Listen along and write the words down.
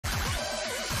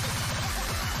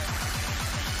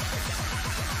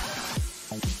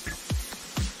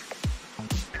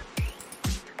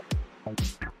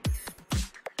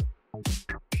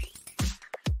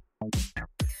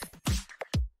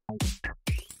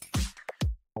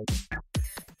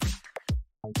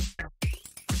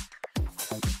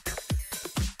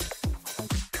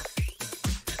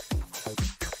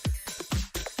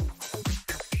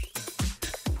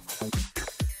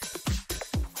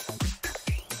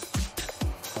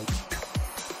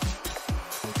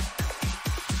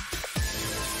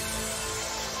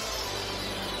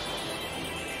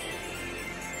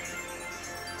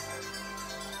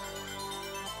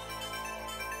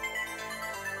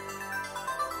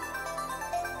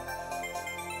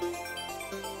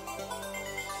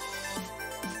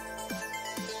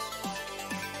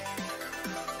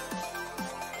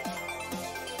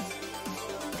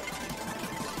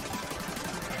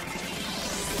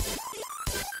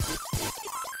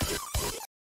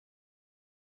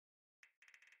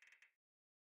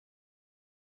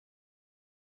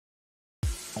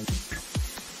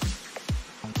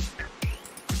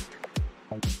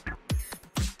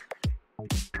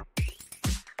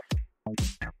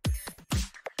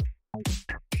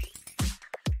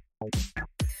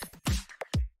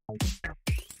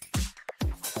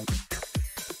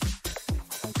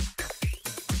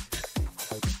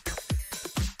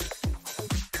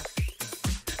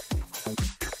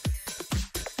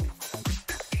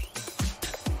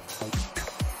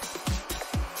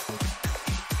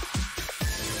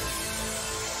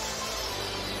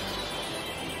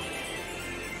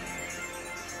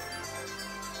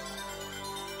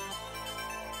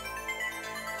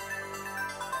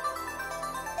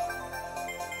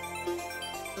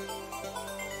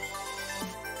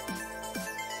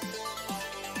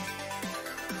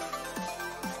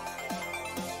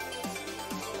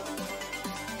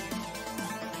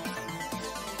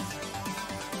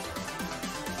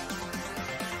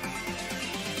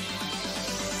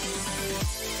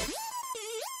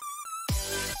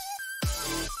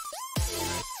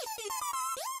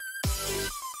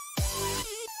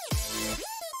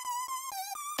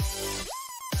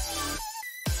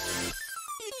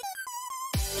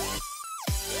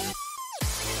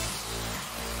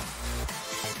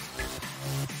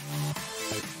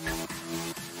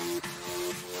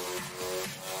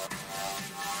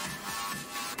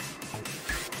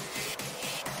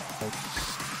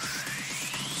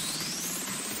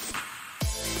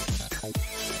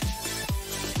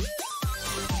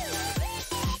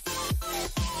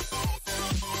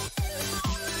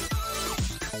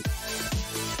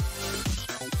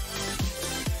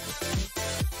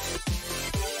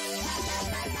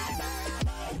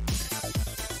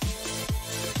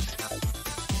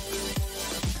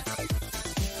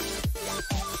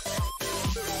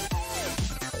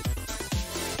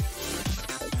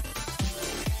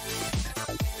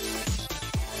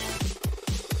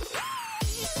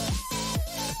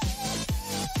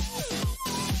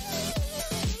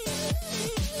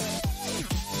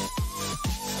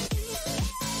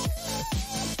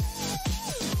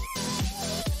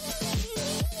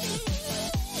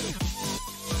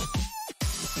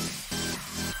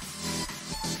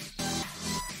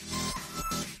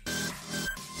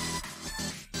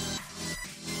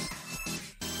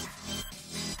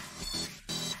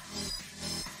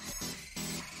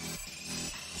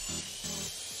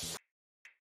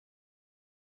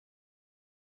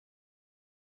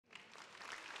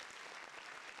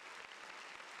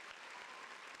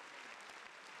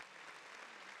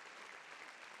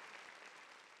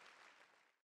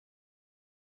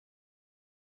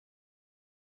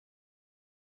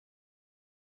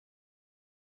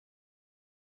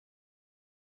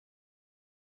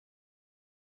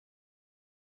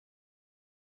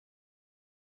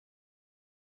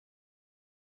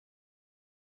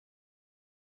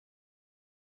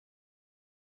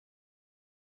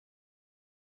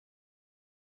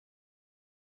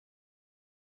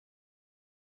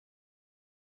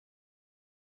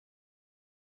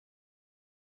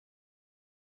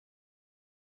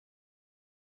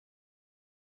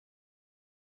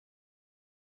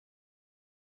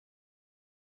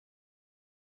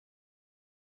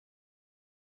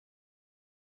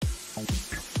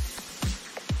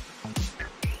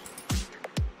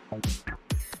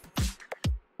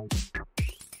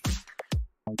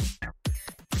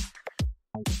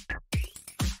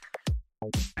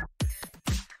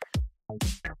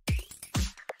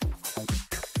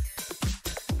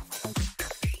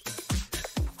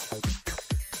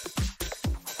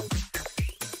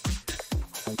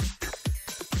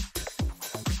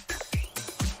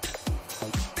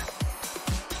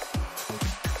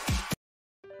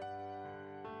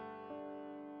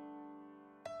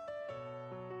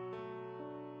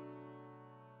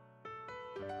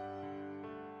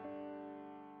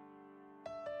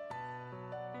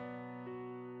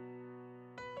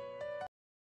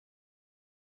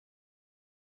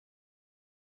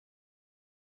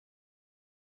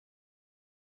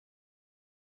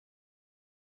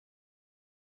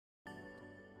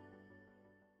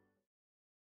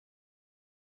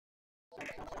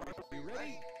You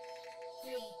ready?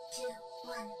 3, 2,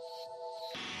 1.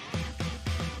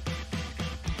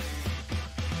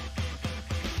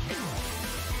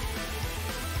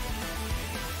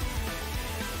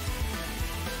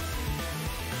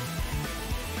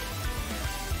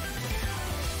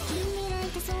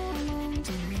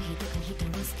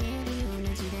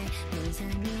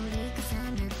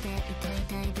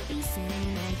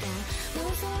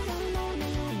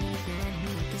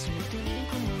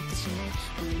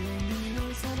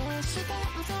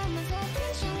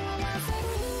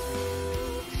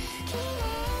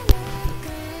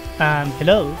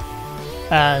 Hello.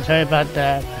 Sorry about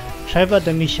that. Sorry about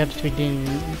the mishaps within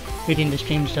the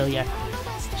stream. So yeah.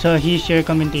 So he's your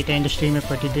commentator and the streamer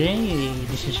for today.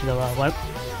 This is the Warp.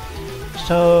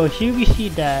 So here we see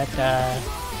that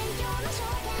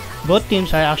both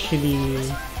teams are actually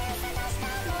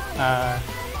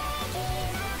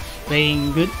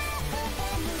playing good.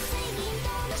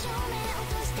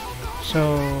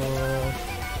 So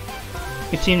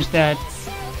it seems that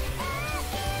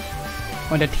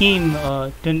on the team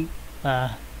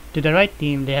to the right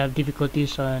team they have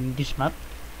difficulties on this map,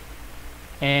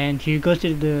 and here goes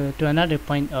to another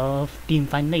point of team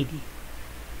find lady.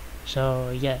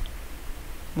 So yeah,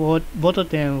 both of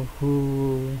them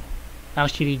who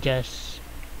actually just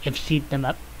FC'd the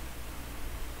map.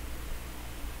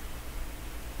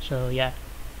 So yeah.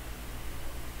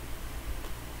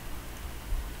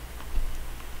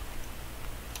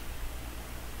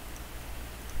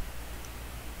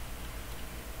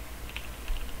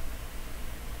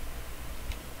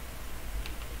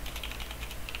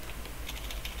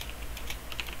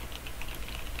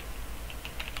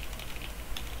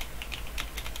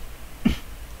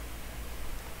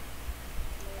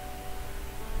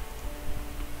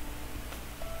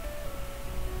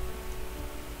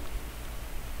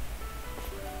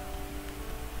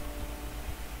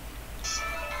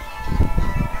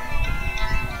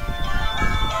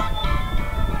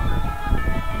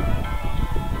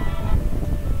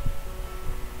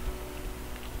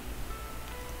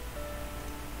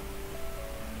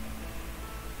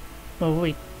 Oh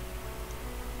wait.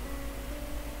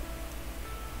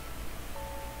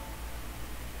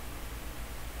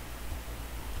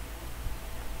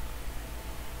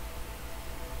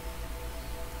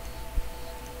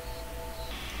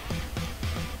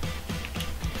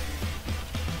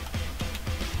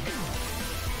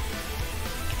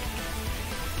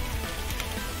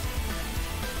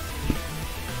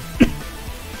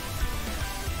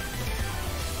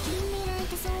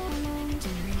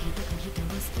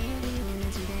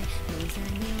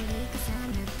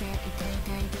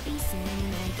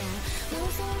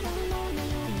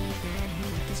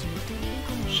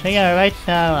 So yeah, right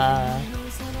now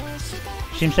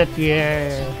seems that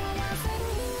we're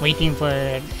waiting for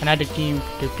another team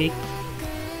to pick,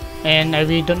 and I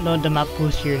really don't know the map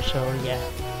pools here. So yeah,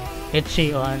 let's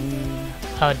see on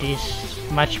how this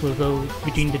match will go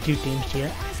between the two teams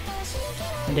here,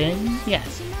 and then yeah.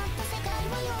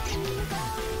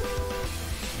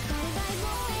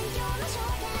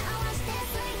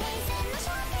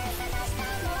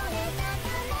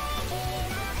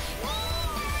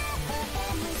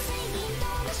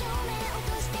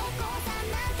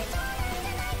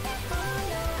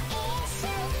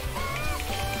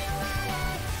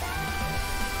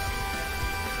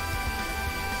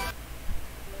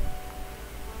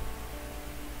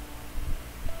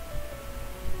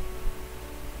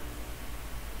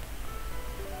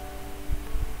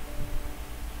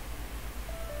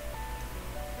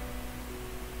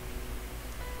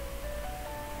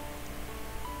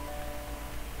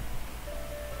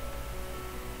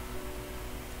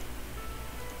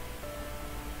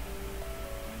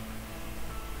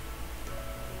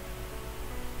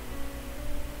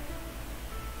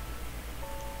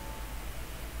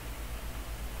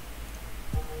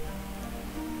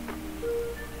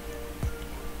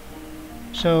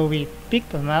 So we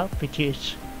picked a map which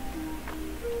is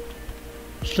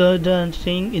Slow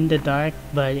Dancing in the Dark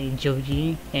by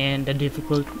Joji, and the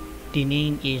difficulty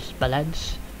name is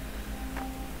Ballads.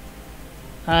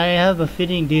 I have a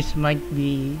feeling this might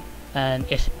be an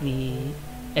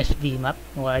SV map,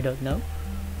 or I don't know.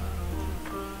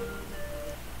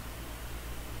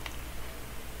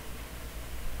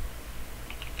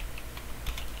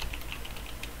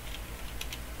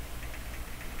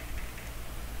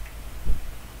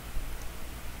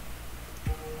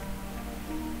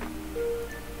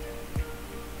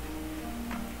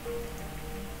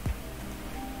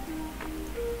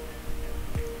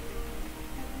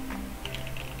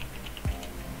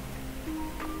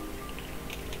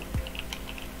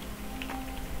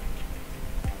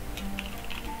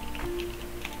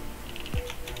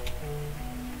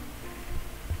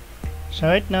 So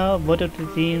right now, both of the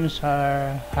teams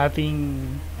are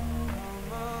having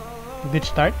a good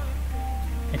start,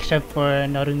 except for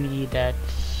Narumi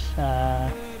that's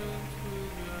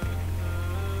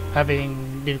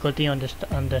having difficulty on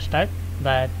the start,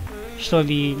 but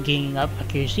slowly gaining up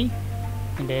accuracy,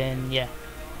 and then yeah.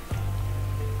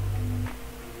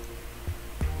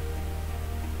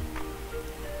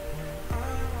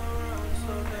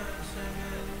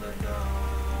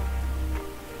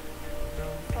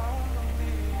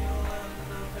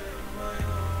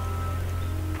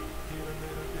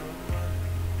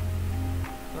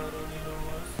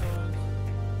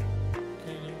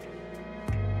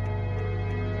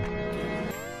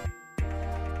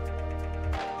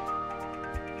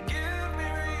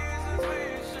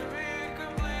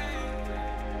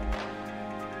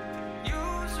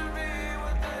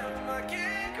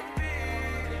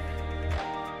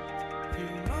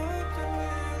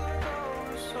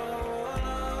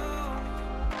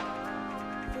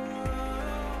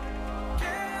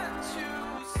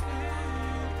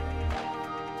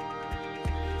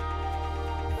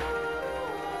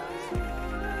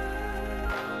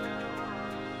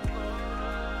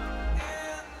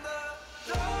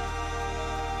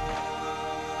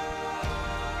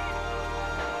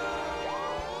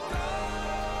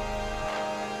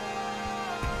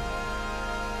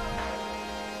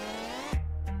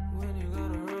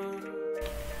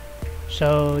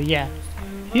 So yeah,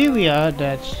 here we are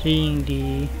that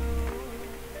seeing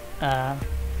uh,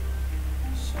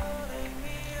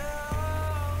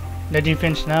 the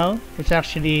difference now. It's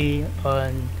actually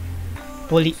on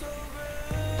poly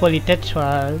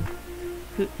PolytETral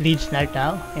leads right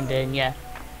now, and then yeah,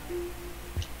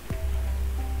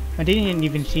 I didn't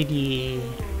even see the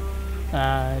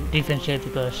difference here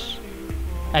because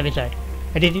I mean sorry,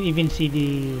 I didn't even see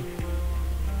the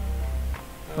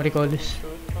what do you call this,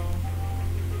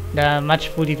 the match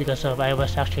fully because of I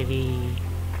was actually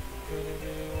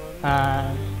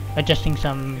adjusting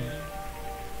some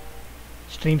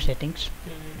stream settings.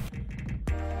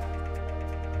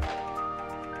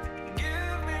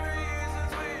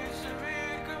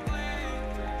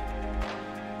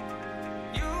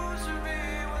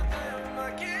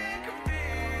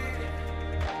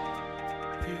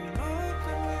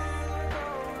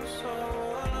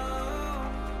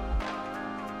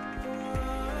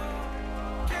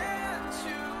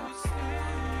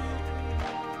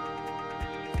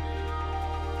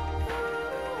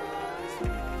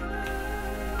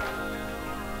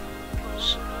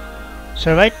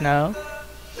 So right now,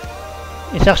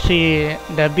 it's actually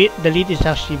the lead is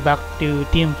actually back to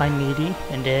Team Fine Lady,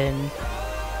 and then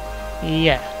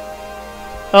yeah.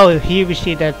 Oh, here we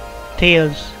see that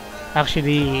Tails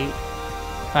actually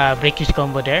break his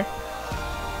combo there,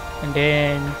 and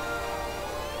then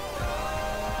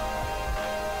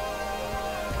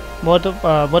both of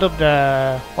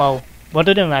the wow, both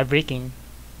of them are breaking.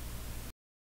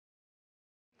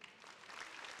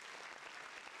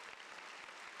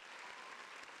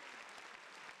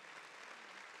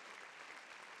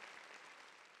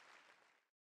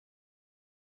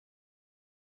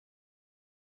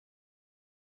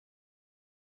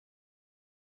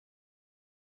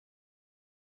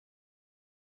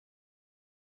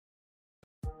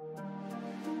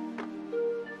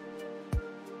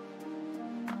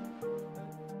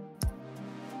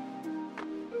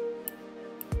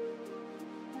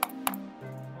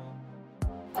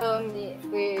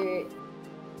 Wait.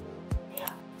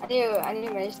 I need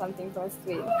to mention something first.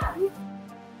 Wait.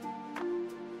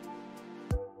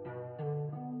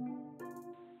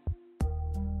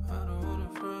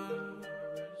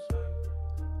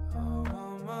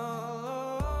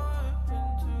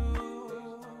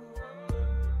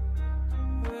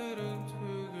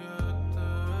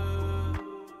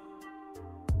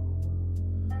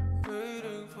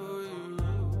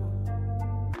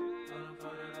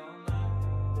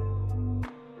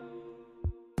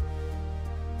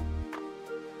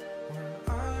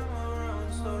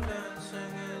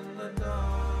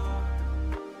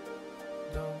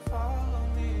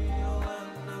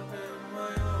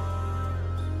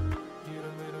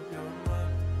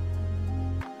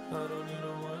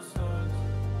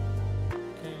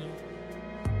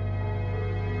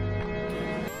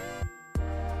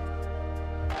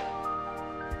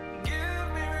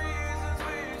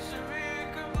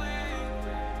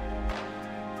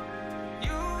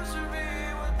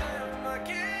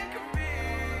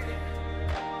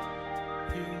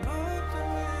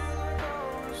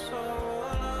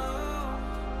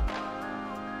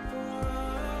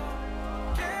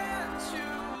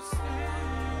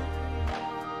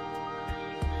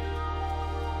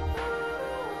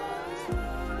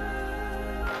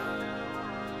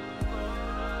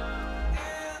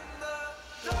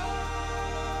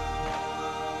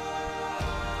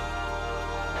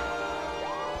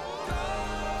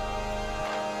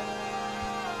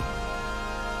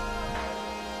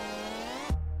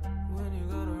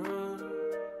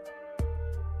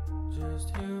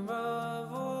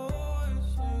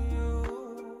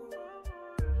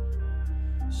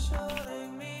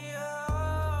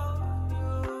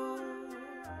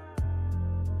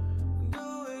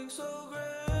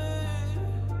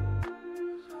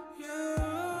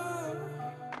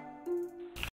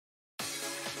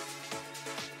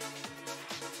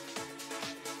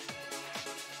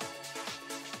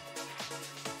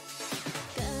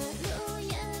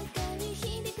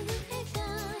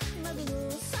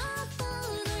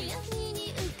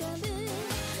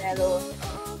 mellow.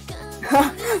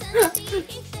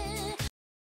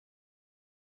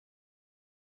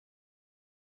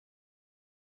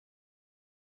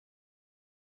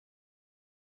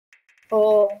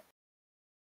 Oh.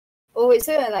 Oh wait,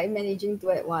 so you're like managing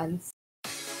two at once.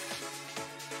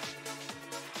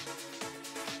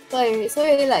 So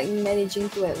you're like managing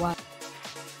two at once.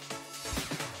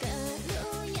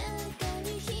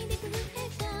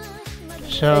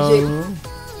 So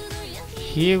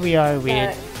here we are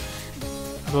with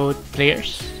both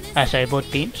players, sorry,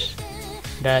 both teams.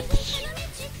 That's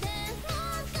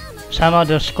somehow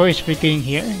the score is flickering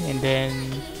here, and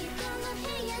then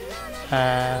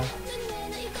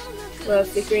Well,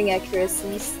 flickering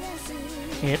accuracies.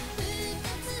 yep.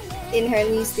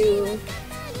 Inherently still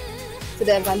to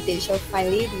the advantage of my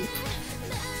lady.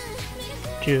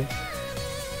 True.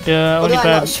 The only Although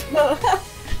I'm problem. not sure.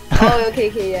 Oh, okay,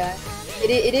 yeah.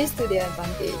 It is to their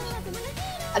advantage.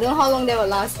 I don't know how long that will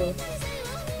last though.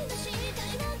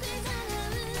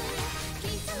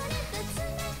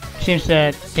 Seems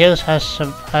that Tails has a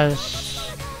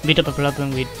bit of a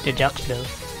problem with the jacks though,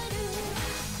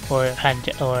 or hand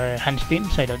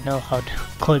spins. I don't know how to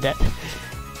call that.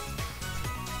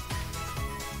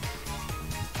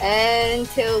 And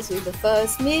Tails with the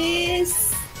first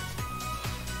miss.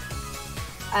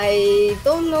 I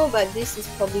don't know, but this is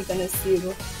probably gonna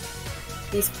seal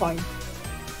this point.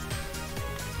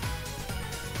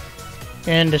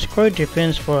 And the score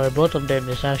difference for both of them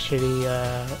is actually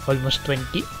almost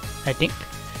 20, I think,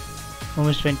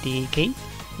 almost 20k.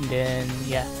 And then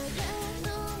yeah.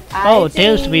 Oh,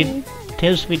 Tails with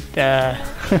with yeah,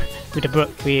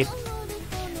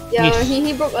 miss.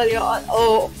 he broke earlier on.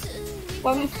 Oh,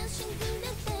 one.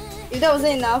 If that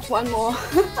wasn't enough, one more.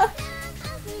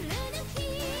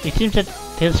 It seems that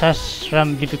Tails has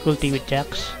some difficulty with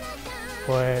jacks,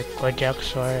 or quad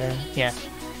jacks, or yeah.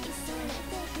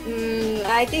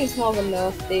 I think it's more of a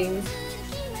nerve thing.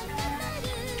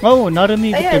 Oh, not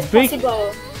only with Yeah, the it's break.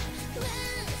 possible.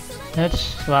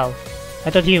 That's wow.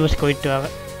 I thought he was going to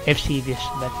FC this,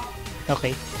 but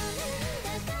okay.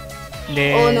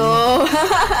 Then, Oh no.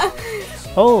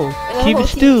 oh,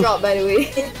 Kibitz too. Drop, by the way.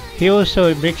 He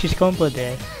also breaks his combo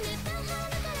there.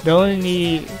 The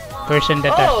only person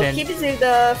that doesn't. Kibitz with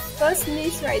the first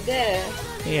miss right there.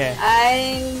 Yeah.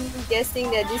 I'm guessing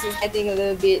that this is getting a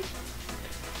little bit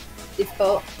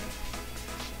difficult.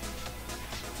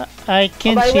 I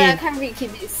can By the see. way, I can't read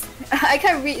Kibitz. I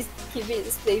can't read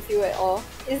Kibitz playfield at all.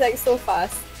 It's like so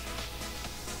fast.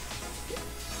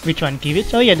 Which one,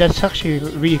 Kibitz? Oh yeah, that's actually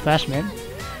really fast, man.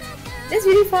 That's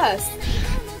really fast.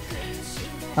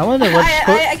 I wonder what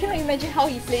score. I cannot imagine how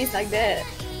he plays like that.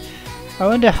 I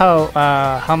wonder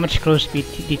how much close speed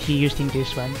did he use in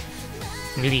this one?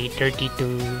 Maybe 30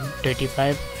 to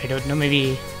 35. I don't know.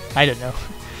 Maybe I don't know.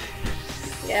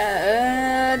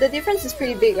 Yeah, the difference is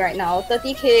pretty big right now.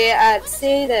 30k, I'd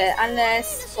say that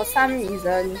unless for some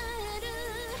reason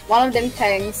one of them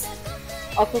tanks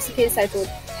or Kosuke Saito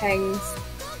tanks,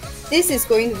 this is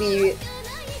going to be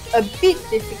a bit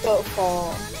difficult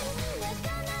for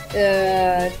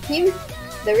the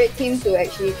red team to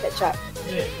actually catch up.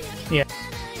 Yeah.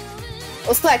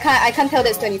 Also, I can't tell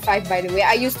that's 25 by the way.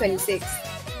 I use 26,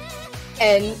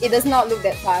 and it does not look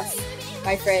that fast,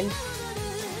 my friend.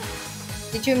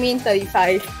 Did you mean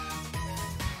 35?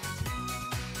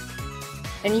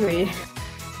 Anyway.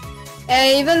 And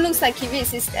it even looks like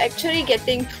Kibitz is actually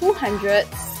getting 200s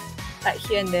like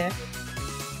here and there.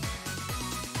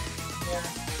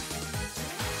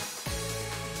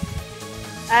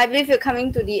 I believe you're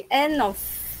coming to the end of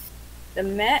the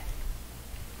map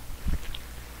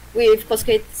with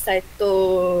Kosuke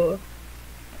Saito.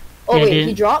 Oh Yeah, wait,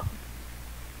 he dropped?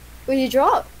 Wait, he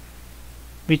dropped?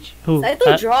 Which who?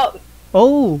 Saito dropped.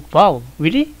 Oh wow,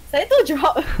 really? Saito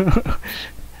dropped.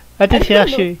 I think he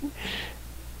actually.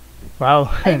 Wow.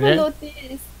 I even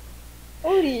noticed.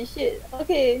 Holy shit.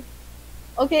 Okay.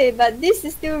 Okay, but this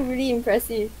is still really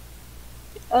impressive.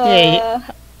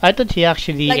 Yeah, I thought he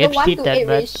actually like a 1 FC'd to that, 8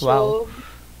 but ratio. wow.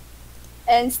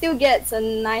 And still gets a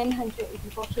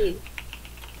 984k.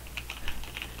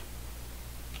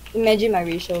 Imagine my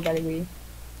ratio, by the way.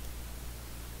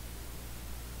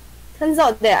 Turns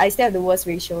out that I still have the worst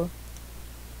ratio.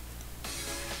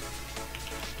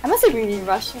 I must have been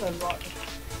rushing a lot.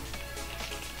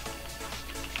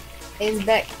 It's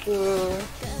back to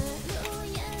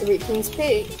the Red King's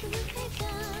pick.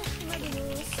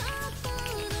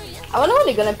 I wonder what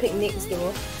they're gonna pick next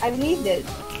though. I believe that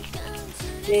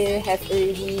they have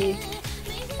already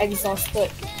exhausted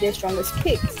their strongest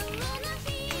picks.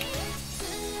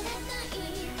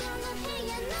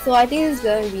 So I think it's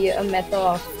gonna be a matter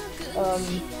of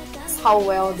how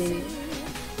well they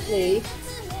play.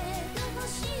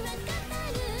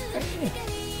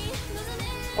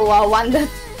 Oh wow, wonder.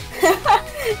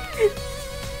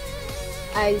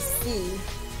 I see.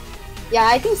 Yeah,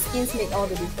 I think skins make all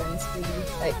the difference, really.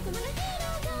 Like,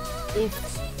 if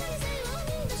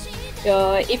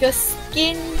your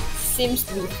skin seems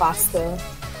to be faster,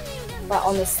 but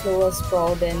on a slower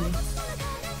scroll, then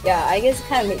yeah, I guess it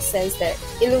kind of makes sense that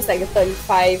it looks like a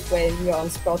 35 when you're on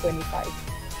scroll 25.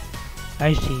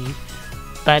 I see.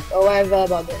 But Or whatever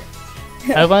about that.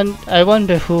 I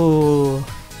wonder who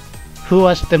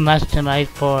was the mastermind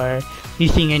for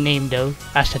using your name though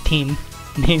as a team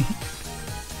name.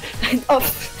 Oh.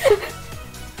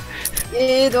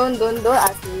 Don't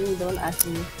ask me. Don't ask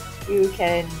me. You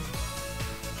can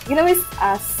always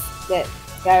ask that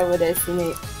guy over there,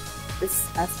 Snake. Just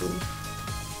ask him.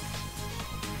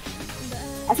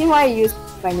 Ask him why I use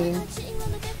my name.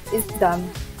 It's dumb.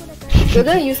 You're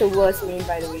gonna use a worse name,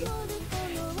 by the way,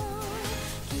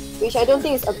 which I don't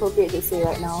think is appropriate to say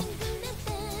right now.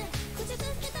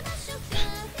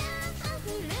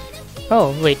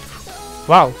 Oh wait,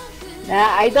 wow.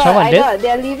 Nah, I thought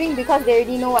they're leaving because they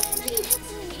already know what to do.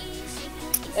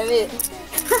 Damn it.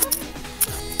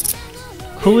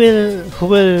 Who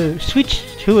will switch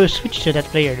to that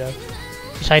player though?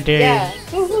 It's either Yeah,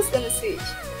 who's gonna switch?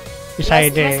 it's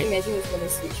Let's either imagine who's gonna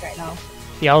switch right now.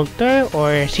 Yalter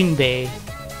or Sinbei.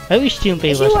 I wish Sinbei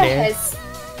Actually, was there.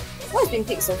 what's been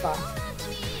picked so far?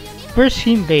 Where's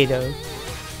Sinbei though?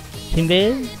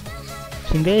 Sinbei?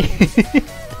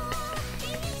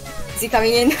 Is he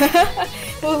coming in?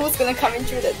 Who's gonna come in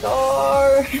through the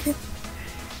door?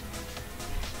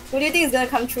 Who do you think is gonna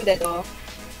come through that door?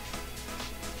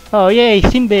 Oh yay,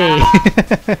 Sinbei!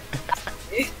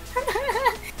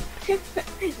 You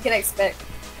can expect.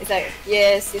 It's like,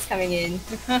 yes, he's coming in.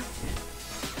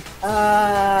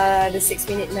 The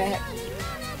 6-minute map.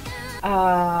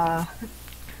 Oh,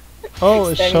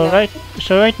 It's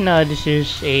so right now this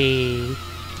is a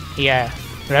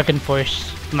Dragon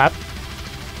Force map,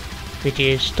 which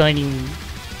is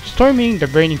storming the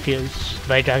burning fields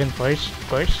by Dragon Force, of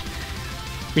course.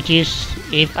 Which is,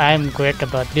 if I'm correct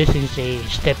about this, is a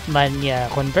Stepmania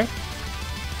convert.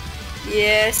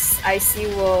 Yes, Icy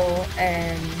World,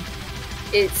 and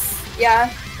it's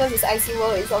because it's Icy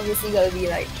World, it's obviously gonna be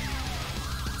like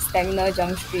stamina,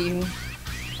 jump stream,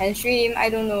 and stream. I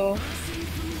don't know,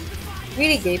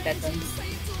 really gay patterns.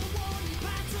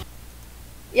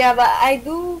 Yeah, but I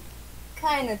do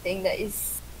kind of think that it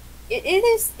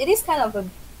is kind of a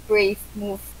brave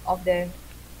move of them,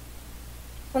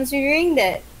 considering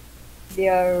that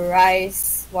their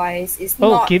rise wise is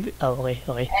not Okay.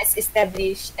 as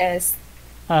established as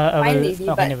I Fine will, Lady,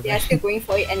 okay, but never they are mind. still going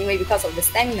for it anyway because of the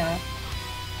stamina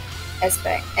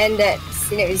aspect, and that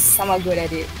Cinet is somewhat good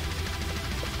at it.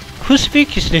 Whose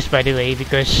pick is this, by the way?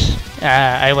 Because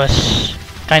I was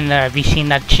kinda busy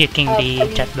not checking the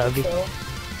chat lobby. So,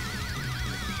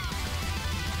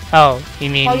 Oh, you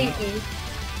mean PolytETral.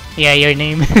 yeah, your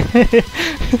name?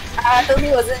 I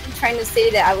totally wasn't trying to say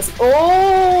that I was.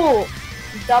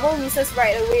 Double misses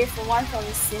right away from one from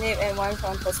Cinet and one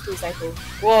from Cosplay Cycle.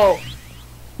 Whoa.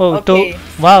 Oh, Okay.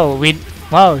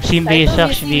 Sinbei is Cycle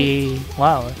actually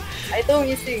wow. I told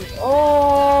missing.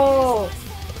 Oh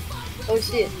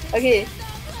shit. Okay.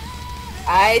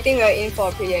 I think we're in for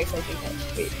a pretty exciting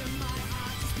match. Wait.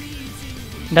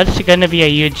 That's gonna be a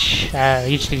huge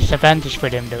disadvantage for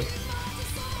them though.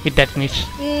 With that miss.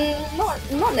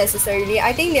 Not necessarily.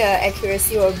 I think their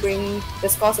accuracy will bring the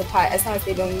scores apart as long as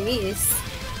they don't miss.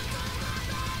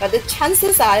 But the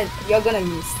chances are you're gonna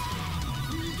miss,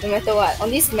 no matter what. On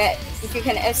this map, if you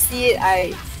can FC it,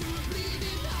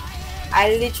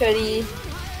 I literally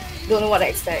don't know what to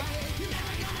expect.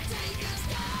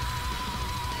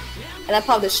 And I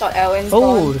popped the shot L and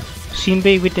Oh,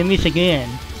 Sinbei with the miss again.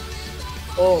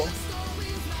 Oh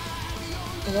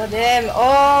damn!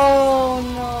 Oh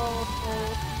no!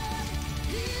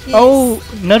 Please. Oh,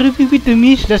 Narubi with the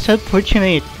miss. That's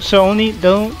unfortunate. So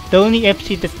the only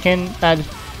FC that can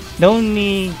the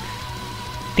only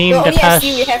team The that only has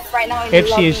FC we have right now in the FC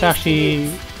lobby is actually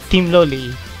Team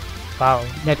Loli. Wow,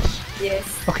 that's yes.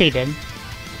 okay then.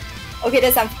 Okay,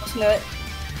 that's unfortunate.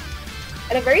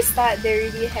 At the very start, they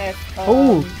already have.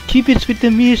 Oh, keep it with the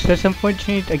miss. That's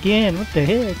unfortunate again. What the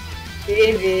heck?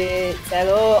 David,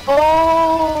 hello.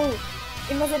 Oh,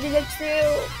 it must have been a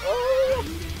trill. Oh.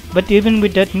 But even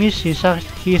with that miss, he's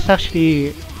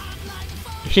actually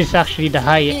the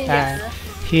highest. Yeah.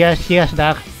 He has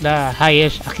the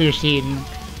highest accuracy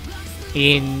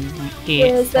in Yes, the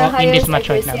in this highest match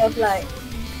right accuracy now. of like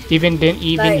Even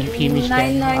if he missed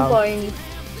then, wow. 99.60.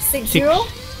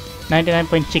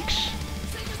 99.6.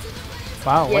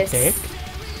 Wow, what the heck?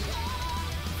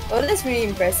 Oh, that's really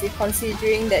impressive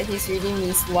considering that he's really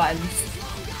missed once.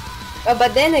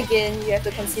 But then again, you have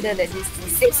to consider that this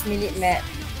is a 6-minute map.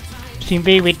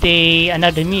 Simbe with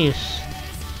another miss.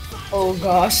 Oh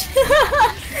gosh.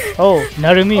 Oh,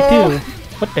 another miss Oh. too.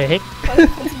 What the heck?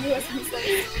 Continuous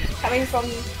misses coming from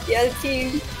the other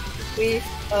team with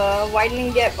a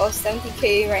widening gap of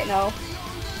 70k right now.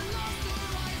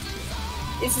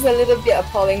 This is a little bit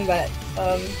appalling, but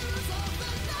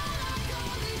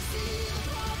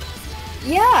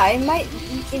yeah, it might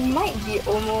be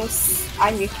almost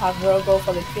unrecoverable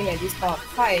for the team at this point of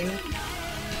time.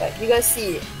 But you guys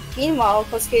see, meanwhile,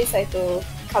 Kosuke Saito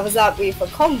covers up with a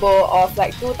combo of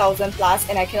like 2000 plus,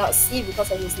 and I cannot see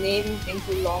because of his name being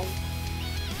too long.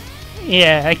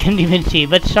 Yeah, I can't even see,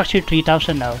 but it's actually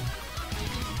 3000 now.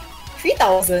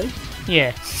 3000?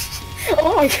 Yeah.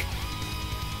 Oh my god.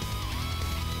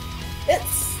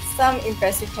 That's some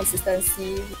impressive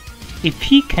consistency. If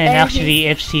he can And actually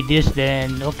FC this,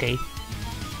 then okay.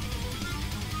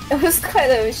 It was quite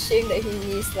a shame that he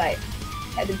missed like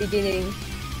at the beginning.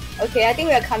 Okay, I think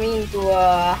we are coming into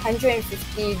a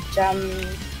 150 jump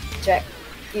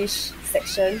jack-ish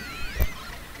section.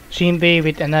 Simbe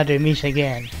with another miss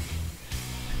again.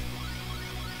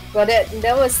 Well, that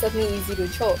was certainly easy to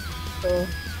choke. So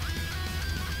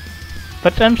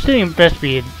But I'm still impressed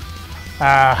with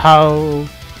how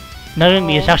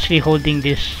Narumi is Oh. actually holding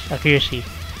this accuracy.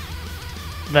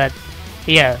 But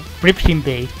yeah, rip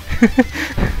Simbe.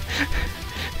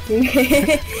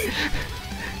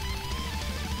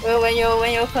 well, when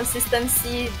your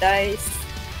consistency dies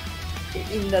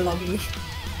in the lobby,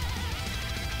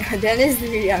 then it's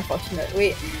really unfortunate.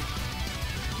 Wait,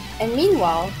 and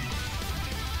meanwhile,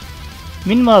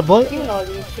 Meanwhile, Team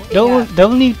Lolly keeping up. the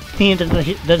only thing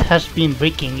that has been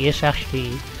breaking is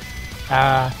actually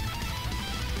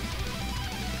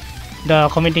the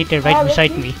commentator right Oh, beside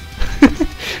really? me.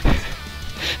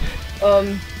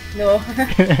 No.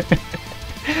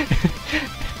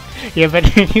 Yeah, but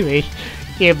anyways,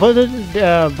 yeah, both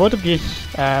of these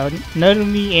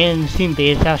Narumi and Simbe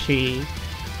is actually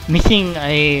missing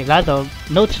a lot of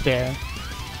notes there.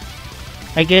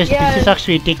 I guess Yeah. this is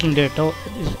actually taking their toll.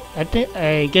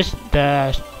 I guess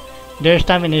their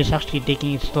stamina is actually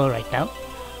taking its toll right now.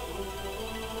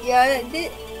 Yeah,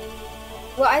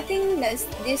 well, I think that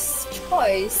this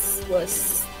choice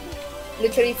was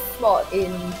literally flawed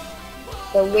in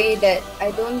the way that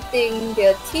I don't think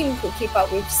their team could keep up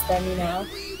with stamina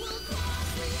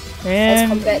as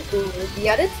And compared to the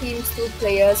other teams, 2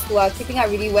 players who are keeping up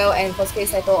really well, and Kosuke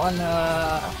Saito on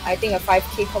I think a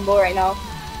 5k combo right now.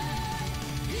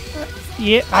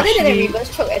 yeah, Other than the actually,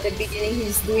 reverse choke at the beginning,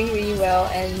 he's doing really well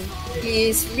and he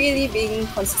is really being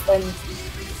consistent.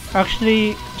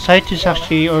 Saito is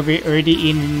actually already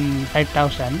in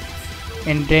 5000,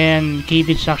 and then Kibi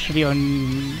is actually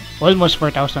on almost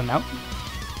 4000 now.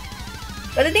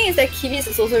 But the thing is that Kibis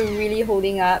is also really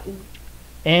holding up.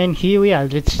 And here we are.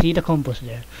 Let's see the combos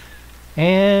there.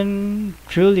 And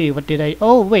truly, what did I?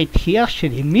 Oh wait, he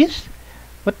actually missed.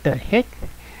 What the heck?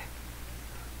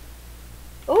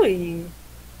 Oh,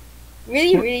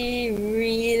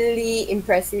 really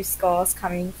impressive scores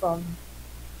coming from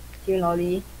Team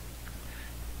Lolly.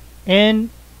 And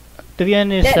to be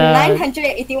honest, That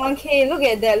 981k, look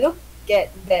at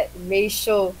that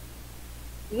ratio.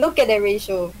 Look at that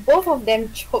ratio. Both of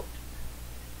them choked.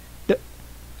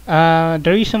 the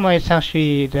reason why it's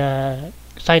actually the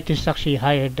site is actually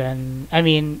higher than, I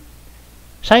mean,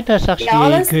 site has actually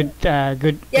honestly- good Yeah,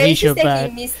 it's ratio, just that but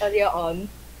he missed earlier on.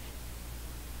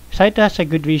 site has a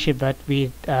good ratio, but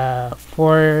with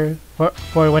for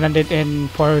 100 and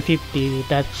 450,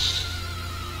 that's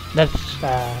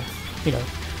you know,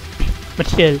 but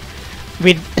still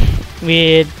with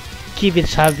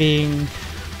Kibitz having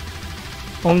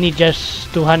only just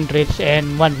 200s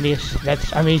and 1 miss,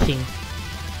 that's amazing.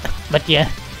 But yeah,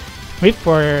 rip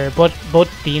for both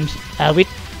teams.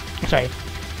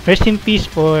 Rest in peace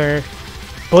for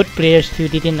both players who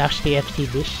didn't actually FC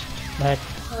this. But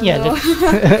yeah, no.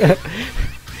 that's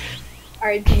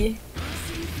RD.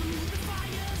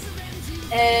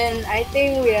 And I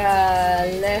think we are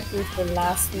left with the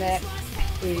last map.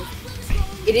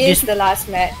 It is This- the last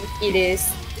map. It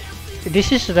is.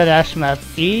 this is the last map.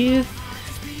 Is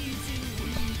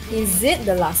it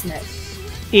the last map?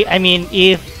 I mean,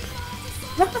 if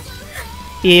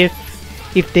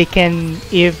they can,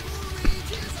 if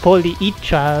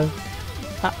PolytETral,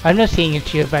 I'm not saying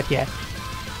it's here, but yeah,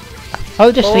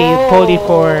 I'll just say Poly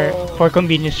for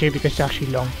convenience here because it's actually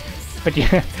long. But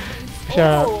yeah,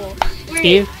 so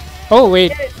Oh,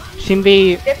 wait. wait,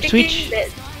 Simbe They're picking switch. that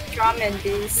drum and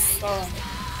bass song.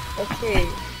 Okay.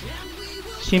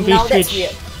 Simbe Now that's switch.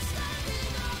 weird.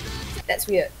 That's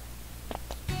weird.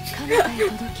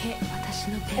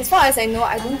 As far as I know,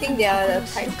 I don't think they are the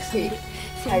type pick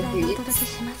hybrids.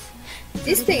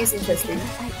 This pick is interesting.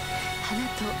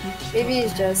 Maybe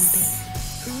it's just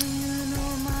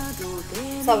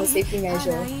sort of a safety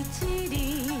measure.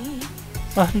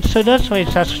 So that's why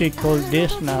it's actually called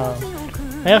this now.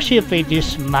 I actually played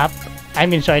this map. I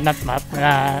mean, sorry, not map.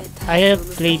 I have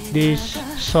played this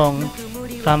song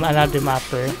from another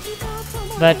mapper,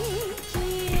 but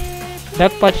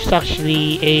that part is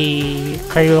actually a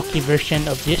karaoke version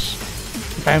of this,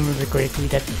 if I remember correctly.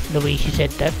 That the way he said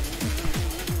that.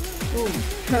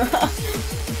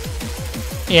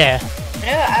 Yeah.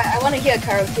 I want to hear a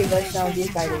karaoke version of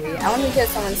this, by the way. I want to hear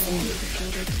someone sing it.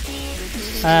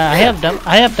 I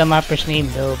have the mapper's name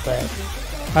though, but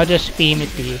I'll just spam it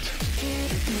to you.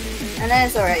 And then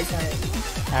it's alright, it's alright.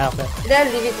 Okay. Then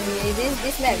leave it to me.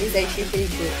 This map is actually pretty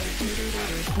good.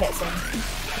 That song.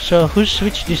 So who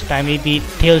switched this time? Maybe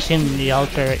Tails in the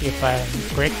altar, if I'm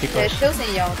correct, Yeah, because Tails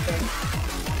in Yalta.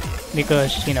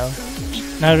 you know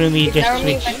Narumi If just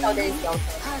Narumi switched. went out, then it's Yalta.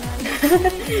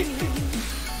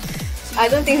 I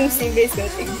don't think Simba is gonna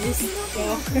take this.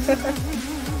 No.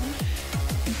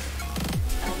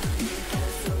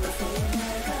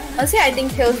 Honestly, I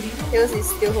think Tails is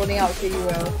still holding out pretty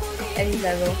well at his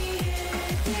level.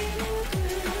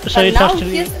 So But it's now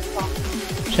actually here's the problem.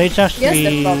 Here's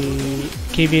the problem.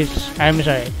 Kibit's. I'm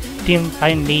sorry, Team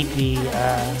Fine Lady.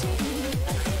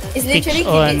 It's literally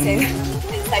on Kibitz and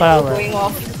Cycle power. going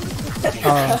off.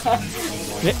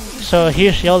 So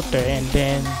here's Yalter, and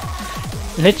then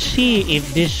let's see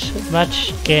if this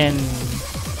match can.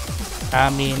 I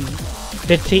mean,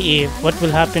 let's see if what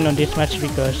will happen on this match,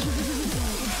 because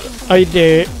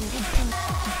either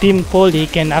Team Poly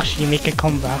can actually make a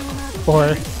comeback,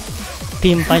 or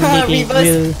Team Fine Lady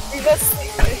will.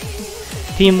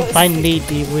 Team Fine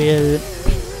Lady will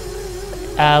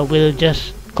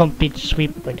just complete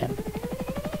sweep for them.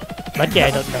 But yeah,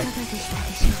 I don't know.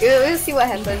 We'll see what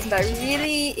happens. But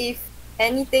really, if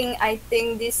anything, I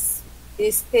think this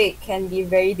pick can be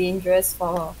very dangerous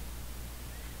for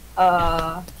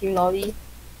Team Lolly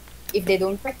if they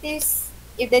don't practice.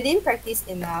 If they didn't practice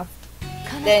enough,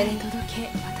 then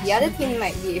the other team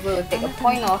might be able to take a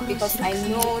point off, because I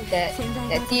know that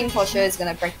that team for sure is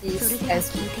gonna practice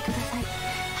SV.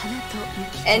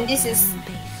 And this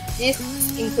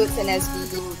includes an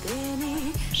SV.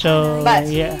 So But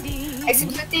yeah.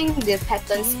 executing the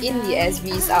patterns in the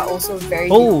SVs are also very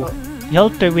Oh, difficult.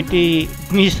 Yalter with the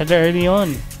miss early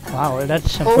on. Wow,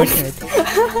 that's unfortunate.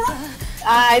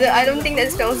 I don't think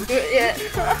that spells good yet.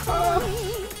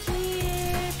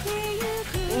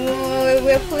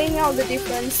 We're pulling out the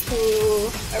difference to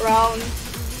around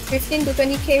 15 to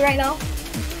 20k right now.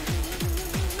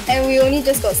 And we only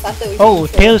just got started with Oh,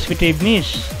 intro. Tails with a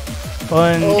miss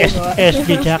on Oh, God.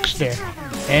 SB Jacks there.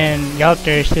 And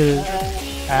Yalter still,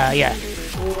 yeah.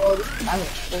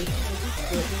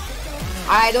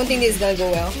 I don't think this is gonna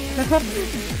go well.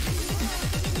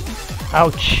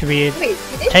 Ouch with Wait,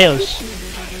 Tails.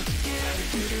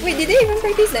 did they even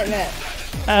practice that map?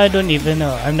 I don't even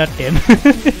know. I'm not them. I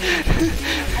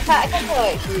can't tell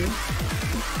actually.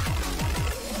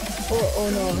 Oh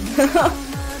no.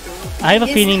 I have a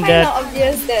feeling It's kind that of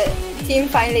obvious that Team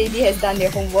Fine Lady has done their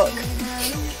homework.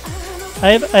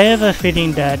 I have a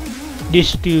feeling that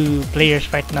these two players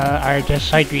right now are just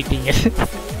side reading it.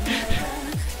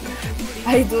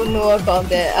 I don't know about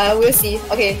that. We'll see.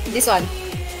 Okay, this one.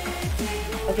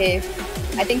 Okay,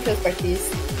 I think close practice.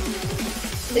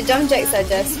 The jump jacks are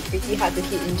just pretty hard to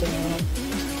hit in general.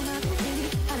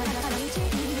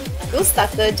 Those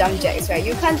starter jump jacks, right?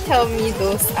 You can't tell me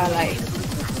those are like.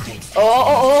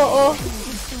 Oh.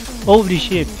 Holy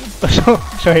shit! So,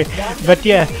 sorry, but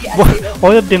yeah,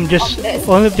 all of them just break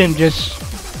all of them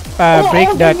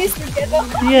that. missed together.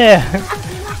 Yeah,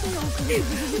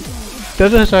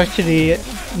 that was actually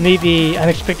maybe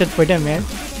unexpected for them, man.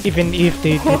 Even if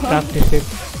they did practice it.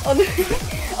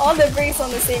 All the breaks on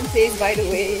the same place, by the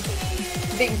way.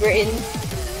 Big brain.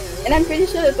 And I'm pretty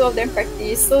sure the two of them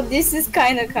practice, so this is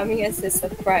kind of coming as a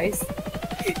surprise.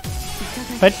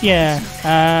 But yeah,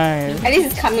 At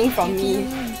least it's coming from me.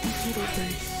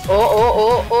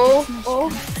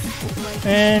 Oh.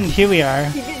 and here we are.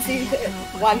 He did see that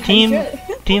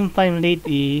 100. Team Fine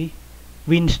Lady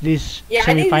wins this Yeah, I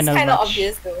think it's semi-final kind of match.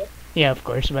 obvious though. Yeah, of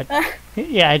course, but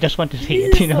yeah, I just want to say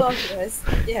This it, is so obvious.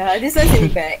 Yeah, this one's in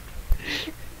the back.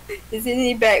 It's in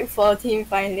the back for Team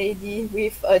Fine Lady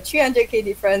with a 300k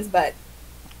difference, but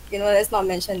let's not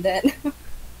mention that.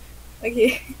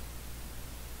 Okay.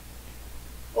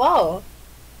 Wow.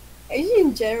 Actually,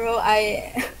 in general,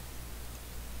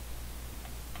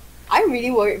 I'm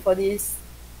really worried for this.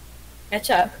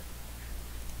 matchup.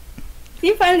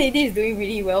 Team Fun Lady is doing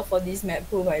really well for this map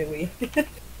pool, by the way.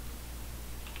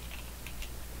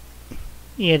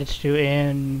 Yeah, that's true.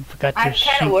 And forgot I'm to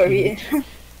kind of sync worried. it.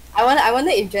 I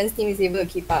wonder if Jen's team is able to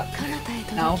keep up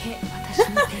now.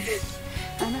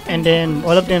 And then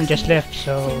all of them just left,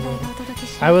 so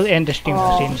I will end the stream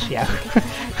Oh. since yeah.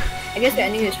 I guess we're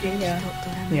ending the stream here.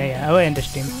 yeah, I will end the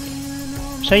stream.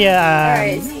 So yeah,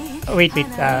 Alright. wait,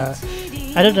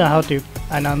 I don't know how to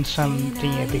announce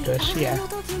something here because yeah,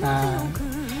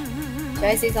 Should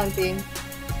I say something?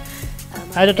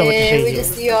 I don't know what to say We here.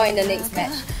 just see you all in the next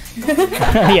match.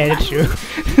 Yeah, that's true.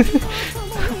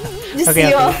 Just Okay, see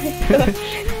you all. okay.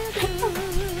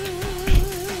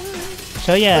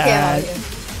 So Okay, I'm yeah, out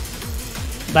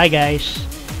here. bye guys.